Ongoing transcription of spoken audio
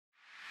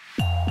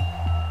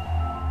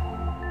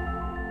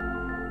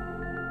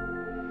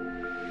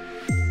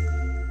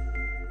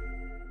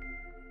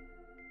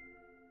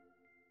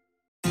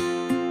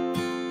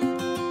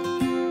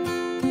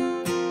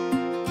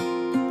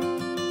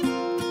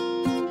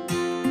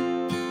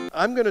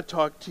I'm going to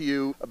talk to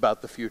you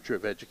about the future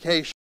of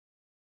education.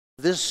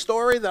 This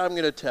story that I'm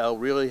going to tell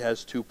really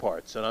has two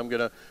parts, and I'm going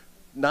to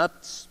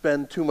not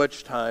spend too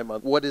much time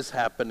on what is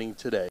happening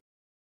today.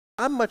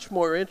 I'm much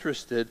more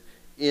interested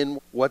in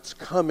what's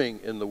coming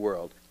in the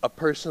world. A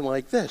person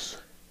like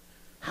this,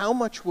 how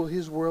much will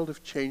his world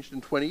have changed in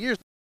 20 years?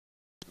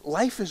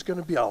 Life is going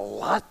to be a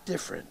lot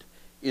different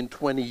in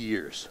 20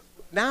 years.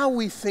 Now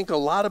we think a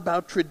lot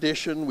about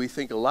tradition, we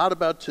think a lot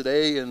about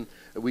today, and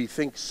we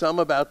think some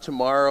about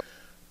tomorrow,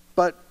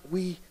 but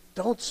we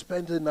don't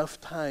spend enough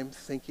time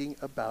thinking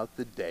about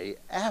the day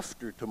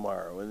after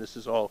tomorrow. And this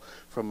is all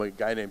from a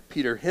guy named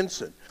Peter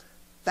Hinson.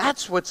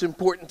 That's what's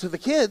important to the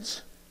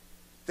kids.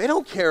 They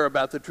don't care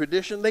about the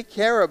tradition, they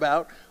care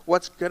about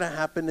what's going to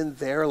happen in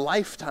their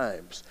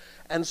lifetimes.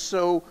 And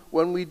so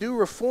when we do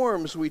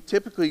reforms, we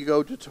typically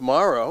go to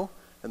tomorrow,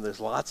 and there's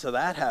lots of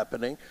that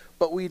happening,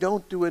 but we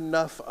don't do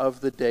enough of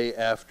the day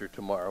after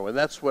tomorrow. And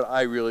that's what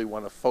I really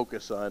want to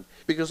focus on,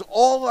 because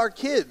all our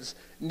kids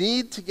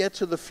need to get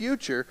to the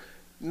future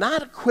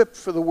not equipped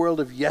for the world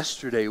of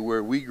yesterday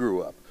where we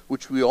grew up,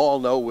 which we all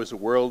know was a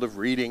world of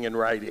reading and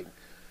writing,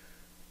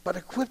 but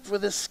equipped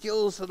with the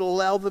skills that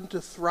allow them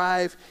to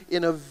thrive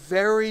in a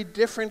very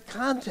different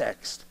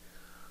context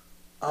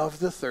of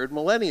the third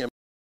millennium.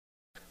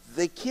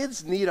 The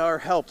kids need our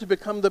help to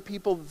become the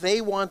people they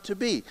want to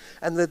be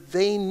and that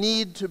they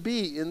need to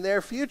be in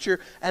their future,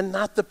 and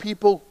not the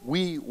people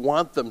we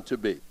want them to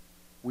be.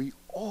 We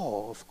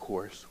all, of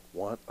course,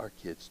 want our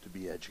kids to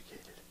be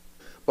educated.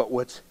 But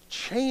what's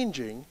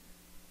changing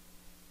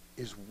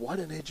is what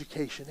an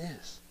education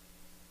is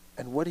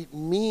and what it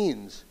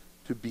means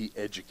to be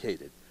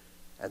educated.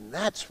 And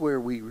that's where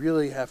we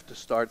really have to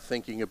start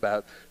thinking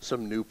about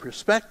some new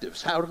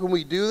perspectives. How can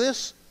we do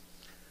this?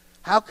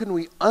 How can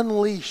we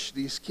unleash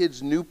these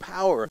kids' new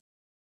power?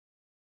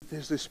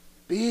 There's this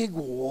big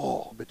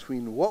wall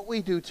between what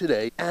we do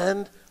today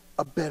and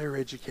a better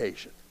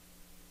education.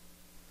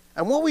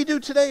 And what we do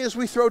today is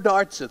we throw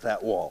darts at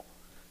that wall.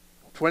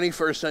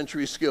 21st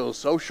century skills,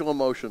 social,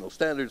 emotional,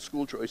 standard,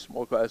 school choice,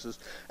 small classes,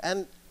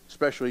 and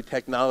especially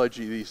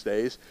technology these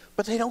days,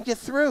 but they don't get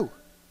through.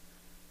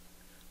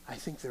 I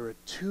think there are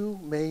two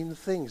main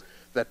things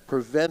that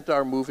prevent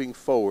our moving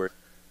forward.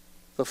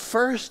 The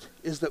first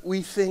is that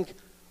we think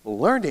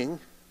learning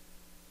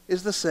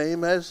is the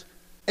same as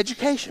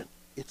education.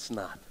 It's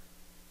not.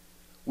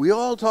 We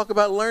all talk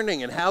about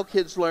learning and how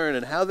kids learn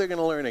and how they're going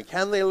to learn and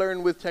can they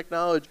learn with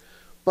technology,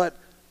 but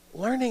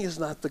learning is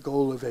not the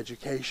goal of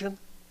education.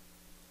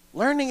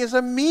 Learning is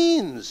a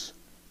means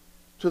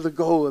to the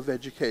goal of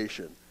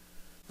education.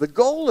 The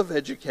goal of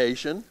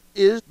education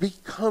is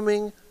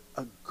becoming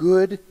a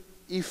good,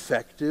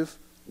 effective,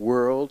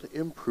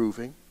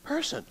 world-improving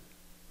person.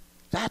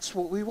 That's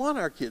what we want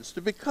our kids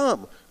to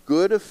become,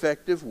 good,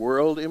 effective,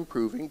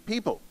 world-improving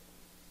people.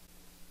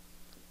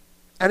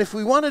 And if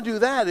we want to do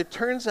that, it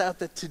turns out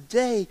that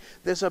today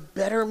there's a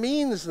better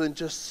means than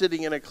just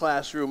sitting in a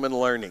classroom and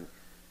learning.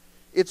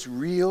 It's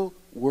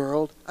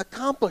real-world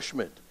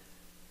accomplishment.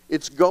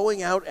 It's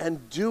going out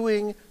and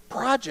doing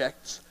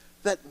projects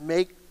that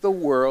make the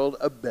world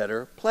a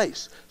better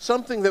place.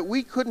 Something that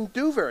we couldn't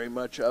do very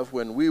much of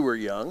when we were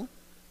young,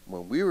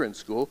 when we were in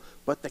school,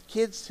 but the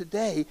kids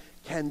today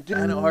can do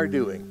and are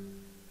doing.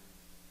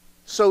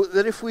 So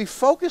that if we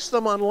focus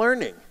them on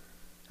learning,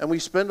 and we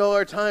spend all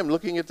our time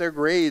looking at their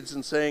grades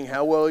and saying,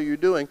 how well are you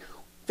doing,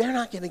 they're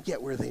not going to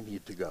get where they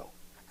need to go.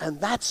 And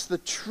that's the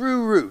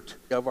true root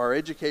of our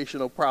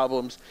educational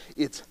problems.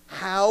 It's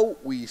how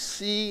we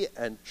see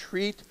and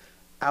treat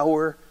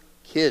our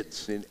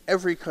kids. In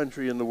every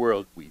country in the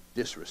world, we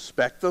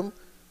disrespect them.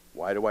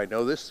 Why do I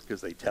know this?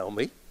 Because they tell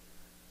me.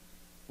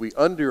 We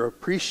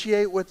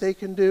underappreciate what they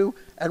can do,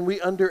 and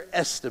we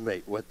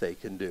underestimate what they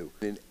can do.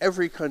 In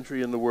every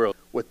country in the world,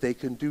 what they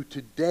can do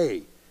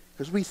today,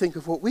 because we think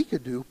of what we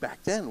could do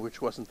back then,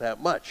 which wasn't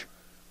that much.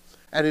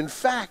 And in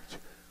fact,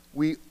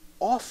 we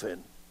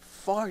often,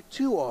 far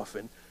too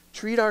often,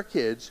 treat our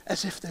kids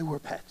as if they were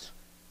pets.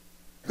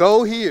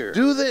 Go here,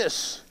 do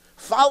this,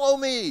 follow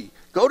me,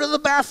 go to the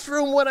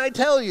bathroom when I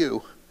tell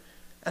you,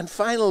 and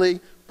finally,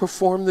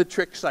 perform the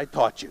tricks I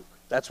taught you.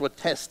 That's what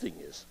testing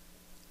is.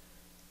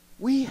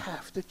 We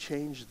have to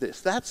change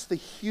this. That's the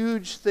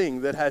huge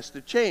thing that has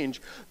to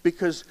change,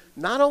 because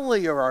not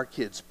only are our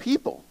kids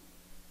people,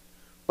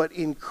 but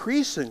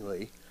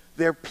increasingly,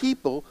 they're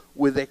people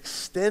with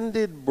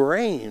extended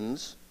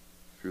brains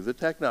through the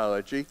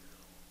technology,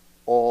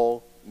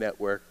 all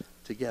networked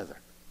together.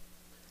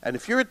 And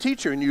if you're a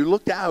teacher and you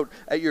look out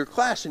at your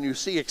class and you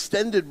see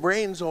extended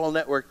brains all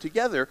networked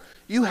together,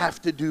 you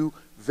have to do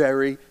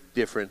very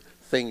different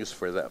things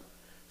for them.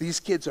 These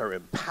kids are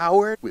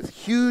empowered with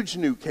huge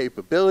new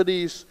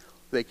capabilities.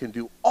 They can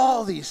do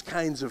all these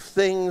kinds of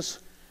things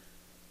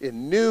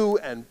in new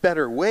and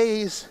better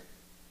ways.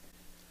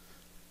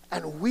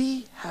 And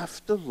we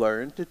have to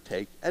learn to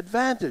take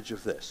advantage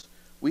of this.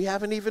 We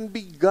haven't even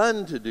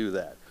begun to do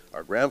that.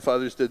 Our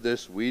grandfathers did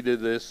this, we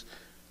did this,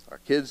 our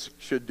kids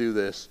should do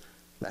this.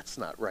 That's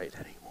not right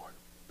anymore.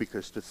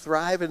 Because to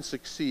thrive and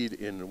succeed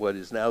in what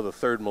is now the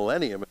third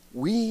millennium,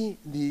 we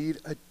need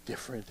a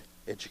different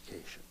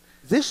education.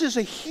 This is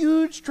a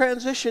huge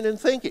transition in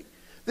thinking.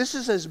 This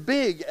is as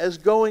big as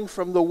going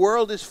from the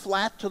world is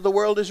flat to the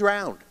world is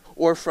round,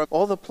 or from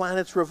all the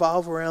planets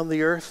revolve around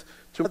the earth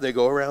to they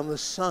go around the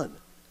sun.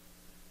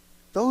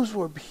 Those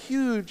were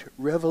huge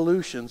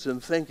revolutions in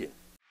thinking.